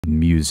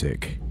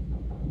Music,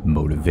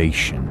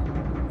 motivation,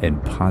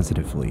 and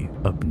positively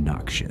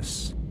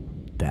obnoxious.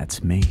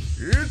 That's me.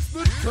 It's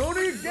the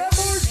Tony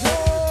Gebhard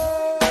Show!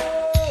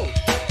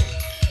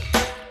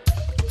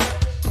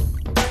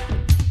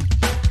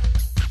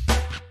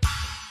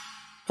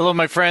 Hello,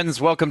 my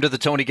friends. Welcome to the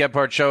Tony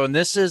Gebhard Show, and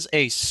this is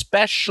a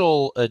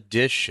special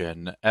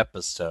edition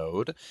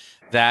episode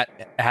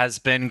that has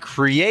been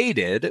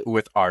created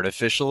with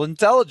artificial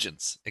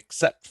intelligence,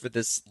 except for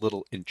this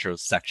little intro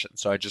section.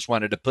 So I just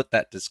wanted to put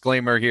that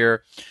disclaimer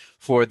here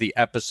for the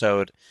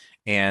episode.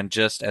 And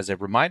just as a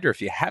reminder,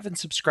 if you haven't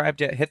subscribed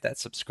yet, hit that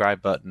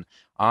subscribe button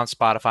on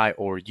Spotify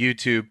or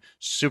YouTube.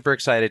 Super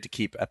excited to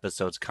keep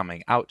episodes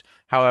coming out.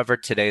 However,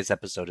 today's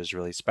episode is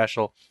really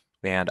special,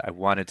 and I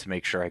wanted to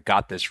make sure I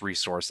got this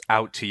resource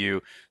out to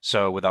you.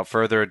 So without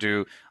further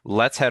ado,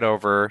 let's head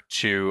over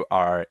to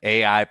our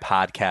AI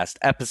podcast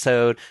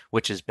episode,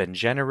 which has been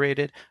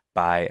generated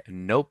by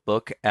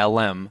Notebook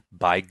LM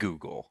by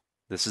Google.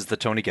 This is the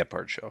Tony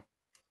Gebhard Show.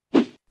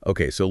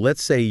 Okay, so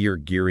let's say you're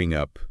gearing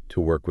up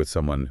to work with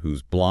someone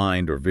who's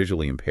blind or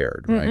visually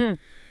impaired, right?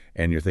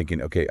 And you're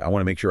thinking, okay, I want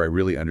to make sure I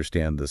really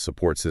understand the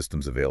support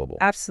systems available.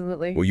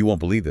 Absolutely. Well, you won't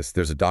believe this.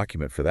 There's a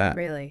document for that.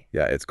 Really?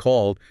 Yeah, it's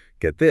called,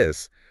 get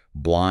this,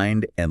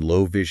 Blind and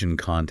Low Vision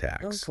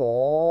Contacts.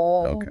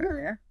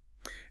 Okay.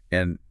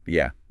 And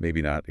yeah,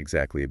 maybe not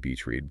exactly a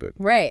beach read, but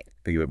Right.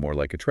 think of it more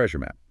like a treasure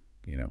map,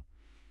 you know.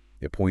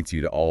 It points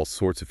you to all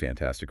sorts of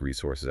fantastic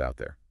resources out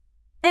there.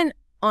 And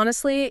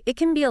honestly, it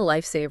can be a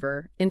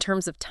lifesaver in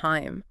terms of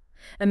time.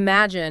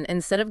 Imagine,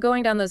 instead of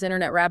going down those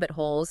internet rabbit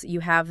holes, you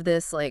have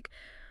this like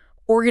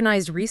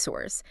organized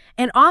resource.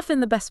 And often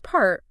the best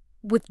part,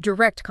 with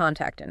direct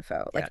contact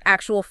info, like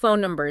actual phone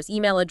numbers,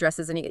 email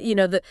addresses, and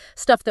the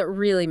stuff that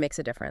really makes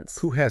a difference.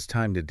 Who has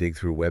time to dig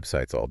through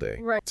websites all day?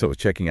 Right. So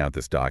checking out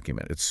this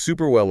document. It's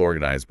super well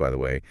organized, by the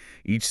way.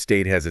 Each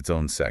state has its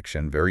own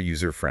section, very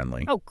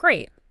user-friendly. Oh,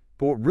 great.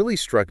 But what really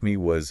struck me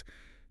was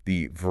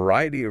the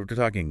variety of, we're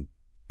talking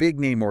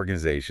big-name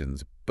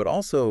organizations, but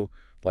also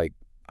like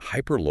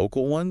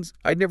hyper-local ones.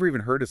 I'd never even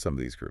heard of some of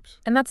these groups.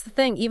 And that's the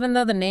thing. Even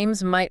though the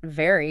names might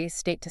vary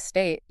state to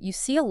state, you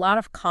see a lot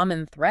of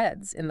common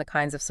threads in the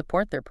kinds of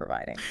support they're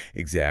providing.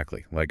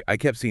 Exactly. Like I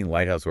kept seeing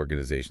lighthouse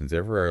organizations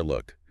everywhere I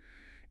looked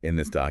in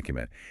this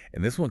document.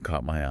 And this one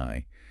caught my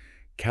eye.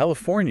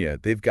 California,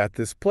 they've got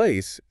this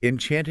place,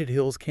 Enchanted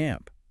Hills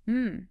Camp.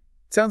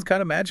 Sounds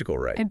kind of magical,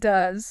 right? It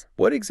does.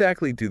 What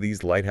exactly do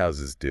these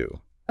lighthouses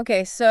do?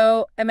 Okay,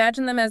 so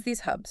imagine them as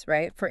these hubs,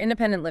 right, for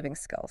independent living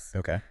skills.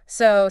 Okay.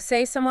 So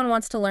say someone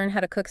wants to learn how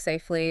to cook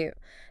safely,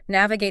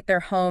 navigate their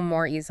home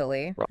more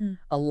easily.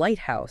 A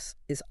lighthouse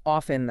is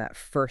often that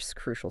first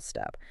crucial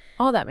step.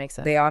 Oh, that makes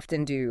sense. They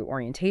often do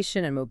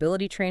orientation and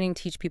mobility training,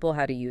 teach people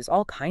how to use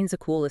all kinds of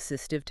cool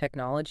assistive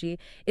technology.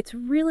 It's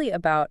really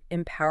about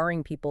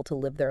empowering people to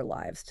live their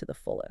lives to the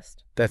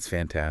fullest. That's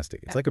fantastic.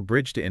 It's like a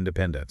bridge to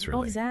independence, really.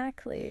 Oh,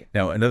 exactly.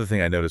 Now, another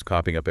thing I noticed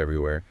popping up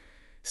everywhere,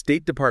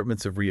 state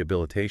departments of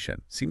rehabilitation.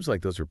 Seems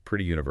like those are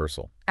pretty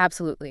universal.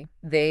 Absolutely.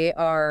 They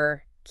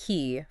are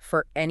key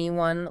for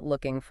anyone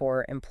looking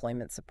for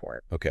employment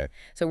support. Okay.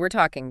 So we're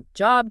talking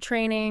job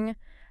training,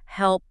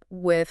 help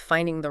with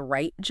finding the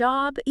right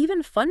job,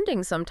 even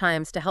funding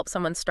sometimes to help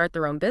someone start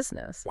their own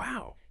business.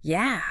 Wow.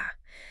 Yeah.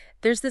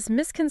 There's this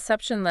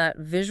misconception that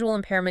visual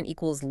impairment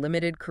equals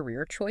limited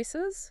career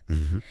choices.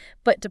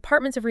 But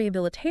departments of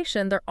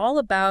rehabilitation, they're all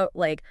about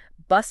like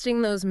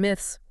busting those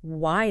myths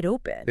wide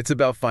open. It's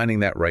about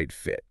finding that right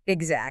fit.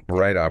 Exactly.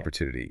 Right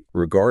opportunity,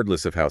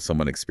 regardless of how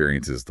someone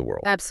experiences the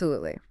world.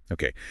 Absolutely.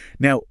 Okay.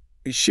 Now,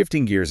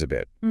 shifting gears a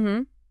bit,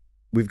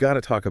 we've got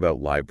to talk about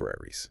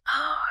libraries.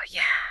 Oh,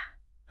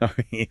 yeah.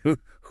 I mean,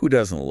 who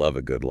doesn't love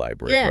a good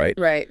library, right?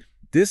 Right.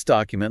 This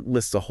document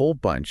lists a whole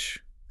bunch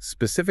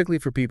specifically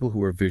for people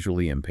who are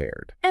visually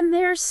impaired. And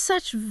they're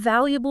such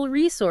valuable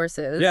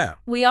resources. Yeah.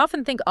 We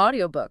often think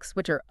audiobooks,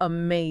 which are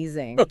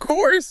amazing. Of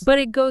course. But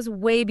it goes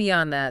way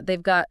beyond that.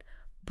 They've got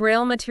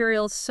Braille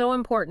materials, so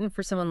important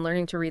for someone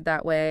learning to read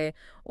that way,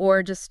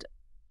 or just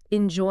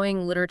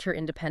enjoying literature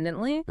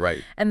independently.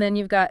 Right. And then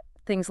you've got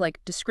things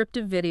like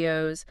descriptive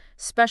videos,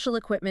 special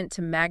equipment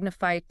to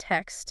magnify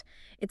text.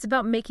 It's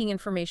about making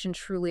information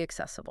truly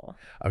accessible.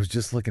 I was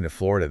just looking at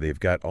Florida. They've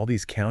got all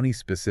these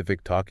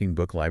county-specific talking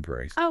book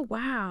libraries. Oh,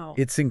 wow.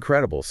 It's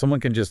incredible.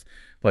 Someone can just,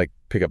 like,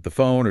 pick up the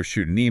phone or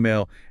shoot an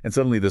email, and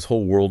suddenly this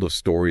whole world of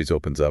stories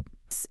opens up.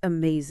 It's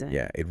amazing.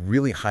 Yeah, it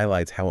really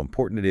highlights how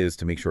important it is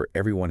to make sure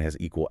everyone has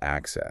equal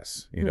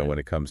access, you know, when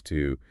it comes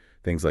to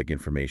things like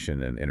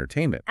information and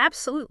entertainment.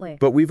 Absolutely.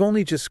 But we've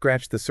only just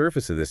scratched the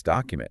surface of this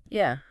document.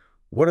 Yeah.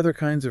 What other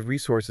kinds of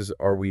resources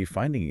are we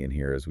finding in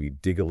here as we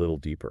dig a little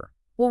deeper?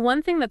 Well,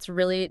 one thing that's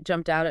really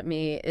jumped out at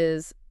me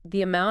is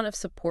the amount of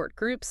support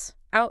groups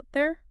out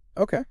there.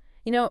 Okay.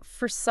 You know,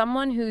 for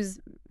someone who's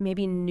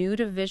maybe new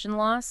to vision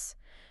loss,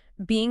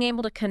 being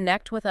able to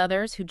connect with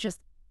others who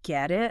just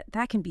get it,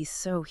 that can be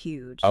so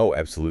huge. Oh,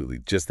 absolutely.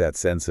 Just that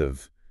sense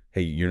of,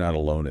 hey, you're not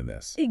alone in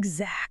this.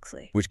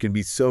 Exactly. Which can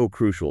be so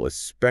crucial,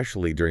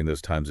 especially during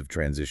those times of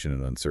transition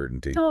and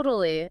uncertainty.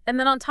 Totally. And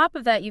then on top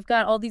of that, you've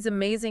got all these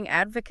amazing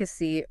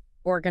advocacy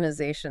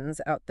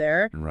organizations out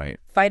there Right.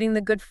 fighting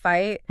the good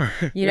fight,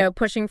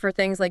 pushing for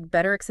things like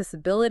better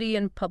accessibility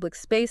in public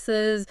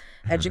spaces,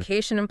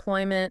 education,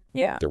 employment.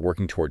 Yeah. They're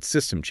working towards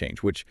system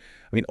change, which,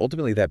 I mean,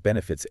 ultimately that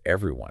benefits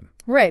everyone.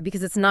 Right,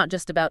 because it's not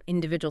just about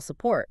individual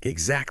support.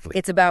 Exactly.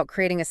 It's about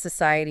creating a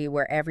society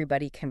where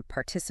everybody can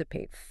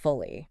participate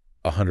fully.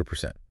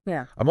 100%.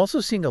 Yeah. I'm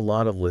also seeing a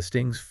lot of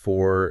listings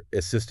for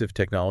assistive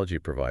technology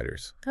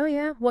providers. Oh,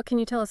 yeah? What can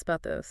you tell us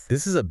about those?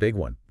 This is a big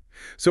one.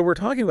 So we're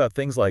talking about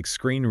things like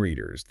screen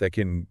readers that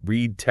can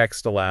read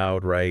text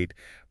aloud, right?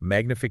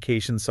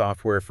 Magnification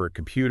software for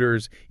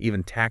computers,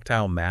 even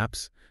tactile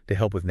maps to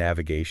help with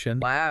navigation.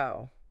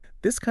 Wow.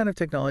 This kind of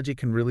technology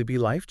can really be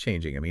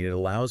life-changing. I mean, it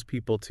allows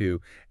people to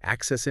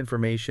access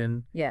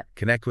information,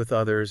 connect with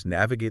others,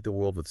 navigate the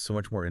world with so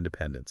much more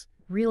independence.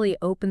 Really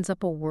opens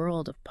up a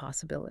world of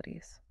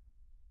possibilities.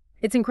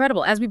 It's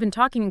incredible. As we've been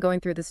talking and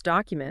going through this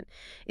document,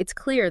 it's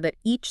clear that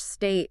each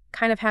state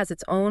kind of has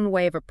its own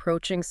way of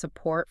approaching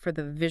support for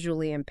the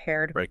visually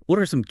impaired. Right. What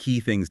are some key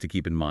things to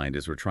keep in mind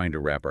as we're trying to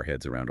wrap our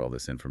heads around all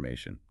this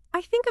information? I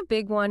think a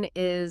big one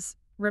is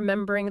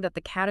remembering that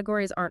the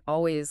categories aren't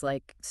always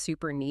like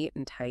super neat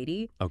and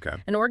tidy. Okay.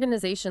 An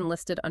organization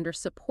listed under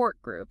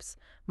support groups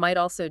might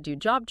also do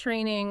job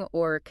training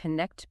or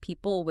connect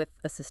people with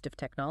assistive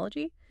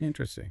technology.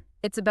 Interesting.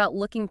 It's about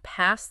looking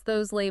past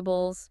those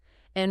labels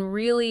and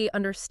really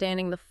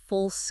understanding the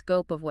full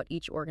scope of what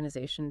each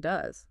organization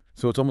does.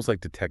 So it's almost like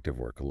detective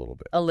work a little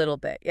bit. A little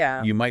bit,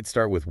 yeah. You might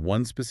start with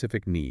one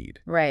specific need.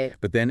 Right.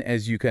 But then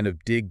as you kind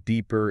of dig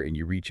deeper and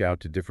you reach out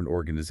to different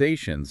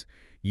organizations,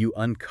 you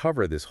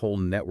uncover this whole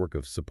network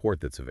of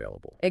support that's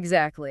available.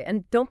 Exactly.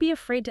 And don't be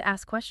afraid to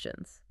ask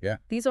questions. Yeah.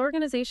 These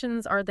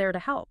organizations are there to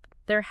help.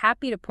 They're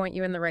happy to point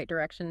you in the right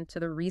direction to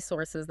the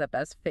resources that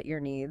best fit your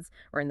needs,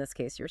 or in this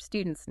case, your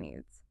students'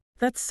 needs.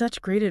 That's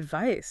such great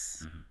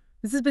advice. Mm-hmm.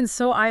 This has been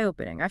so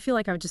eye-opening. I feel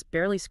like I've just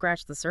barely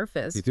scratched the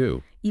surface. You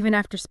do. Even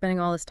after spending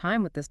all this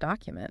time with this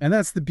document. And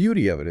that's the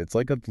beauty of it. It's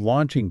like a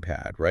launching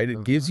pad, right?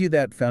 It gives you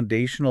that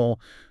foundational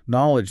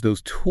knowledge,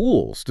 those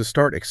tools to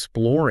start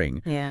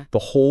exploring the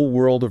whole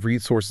world of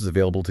resources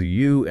available to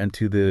you and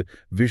to the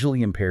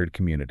visually impaired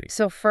community.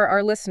 So for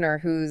our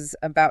listener who's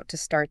about to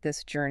start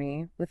this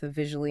journey with a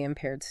visually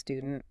impaired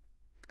student,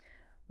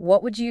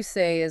 what would you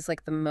say is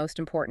like the most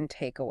important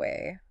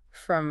takeaway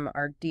from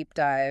our deep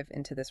dive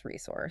into this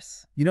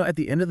resource? You know, at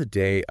the end of the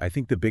day, I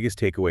think the biggest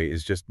takeaway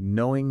is just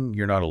knowing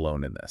you're not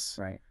alone in this.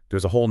 Right.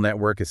 There's a whole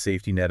network, a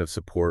safety net of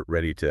support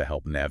ready to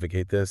help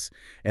navigate this.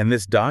 And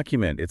this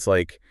document, it's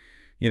like,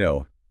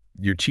 your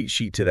cheat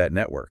sheet to that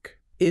network.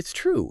 It's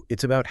true.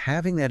 It's about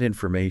having that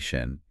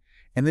information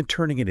and then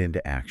turning it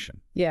into action.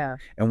 Yeah.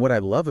 And what I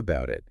love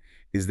about it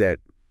is that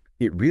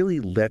it really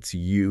lets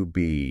you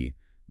be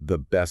the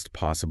best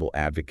possible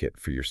advocate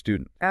for your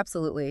student.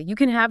 Absolutely. You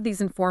can have these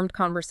informed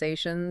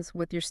conversations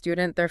with your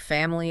student, their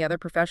family, other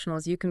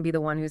professionals. You can be the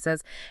one who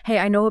says, hey,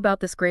 I know about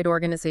this great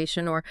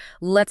organization, or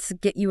let's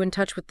get you in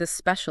touch with this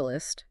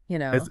specialist,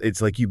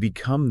 It's like you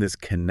become this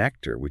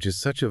connector, which is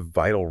such a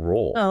vital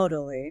role.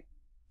 Totally.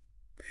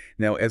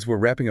 Now, as we're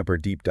wrapping up our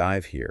deep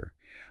dive here,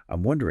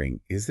 I'm wondering,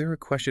 is there a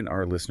question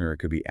our listener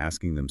could be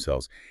asking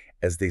themselves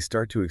as they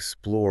start to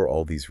explore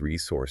all these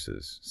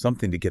resources,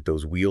 something to get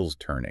those wheels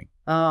turning?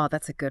 Oh,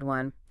 that's a good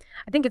one.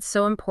 I think it's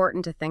so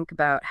important to think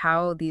about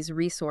how these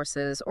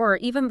resources, or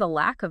even the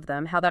lack of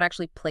them, how that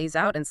actually plays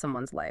out in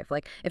someone's life.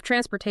 Like if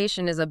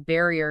transportation is a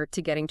barrier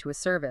to getting to a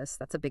service,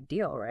 that's a big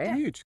deal, right?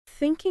 Huge.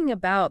 Thinking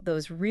about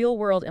those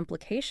real-world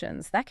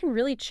implications, that can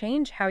really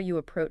change how you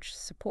approach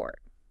support.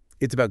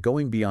 It's about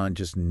going beyond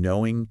just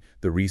knowing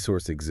the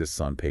resource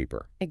exists on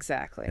paper.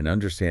 Exactly. And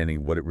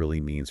understanding what it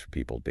really means for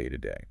people day to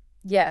day.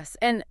 Yes.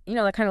 And,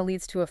 that kind of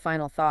leads to a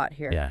final thought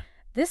here. Yeah.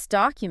 This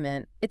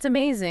document, it's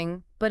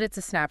amazing, but it's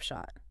a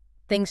snapshot.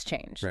 Things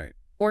change. Right.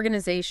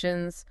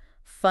 Organizations,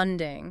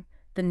 funding,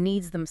 the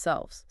needs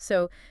themselves.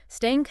 So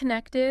staying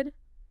connected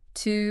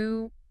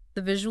to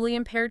the visually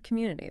impaired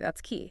community,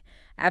 that's key.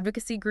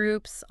 Advocacy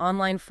groups,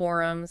 online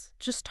forums,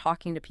 just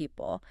talking to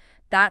people.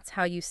 That's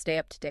how you stay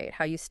up to date,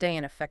 how you stay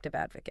an effective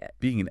advocate.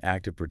 Being an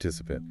active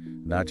participant,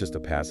 not just a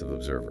passive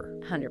observer.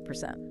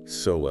 100%.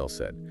 So well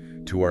said.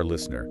 To our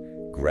listener,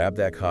 grab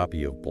that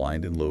copy of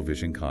Blind and Low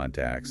Vision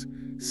Contacts,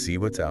 see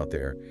what's out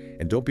there,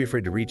 and don't be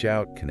afraid to reach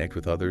out, connect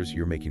with others.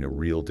 You're making a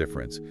real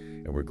difference,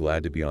 and we're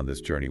glad to be on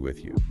this journey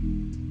with you.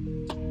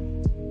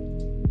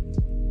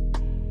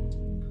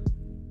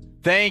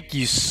 Thank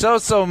you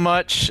so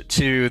much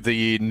to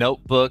the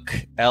Notebook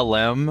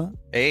LM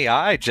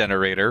AI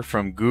generator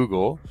from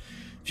Google.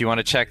 If you want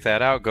to check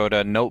that out, go to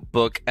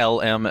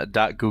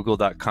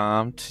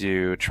notebooklm.google.com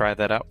to try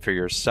that out for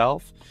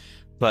yourself.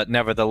 But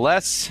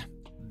nevertheless,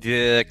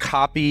 the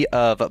copy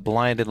of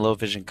Blind and Low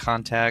Vision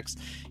Contacts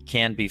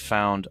can be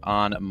found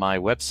on my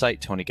website,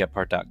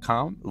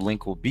 tonygebhard.com. The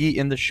link will be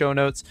in the show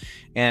notes.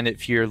 And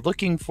if you're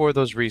looking for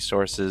those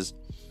resources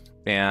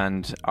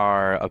and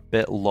are a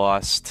bit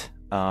lost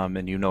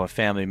and you know a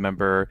family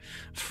member,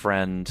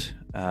 friend,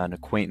 an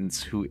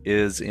acquaintance who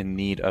is in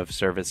need of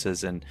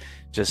services and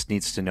just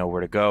needs to know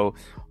where to go,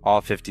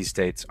 all 50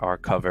 states are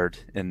covered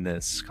in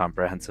this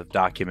comprehensive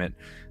document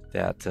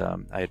that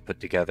I had put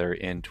together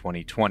in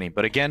 2020.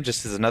 But again,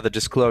 just as another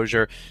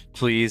disclosure,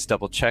 please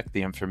double check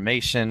the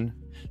information.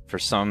 For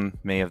some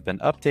may have been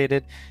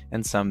updated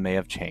and some may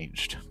have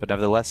changed. But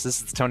nevertheless,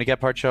 this is the Tony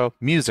Gebhard Show,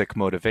 music,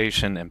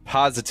 motivation, and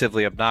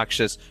positively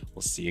obnoxious.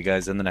 We'll see you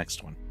guys in the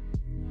next one.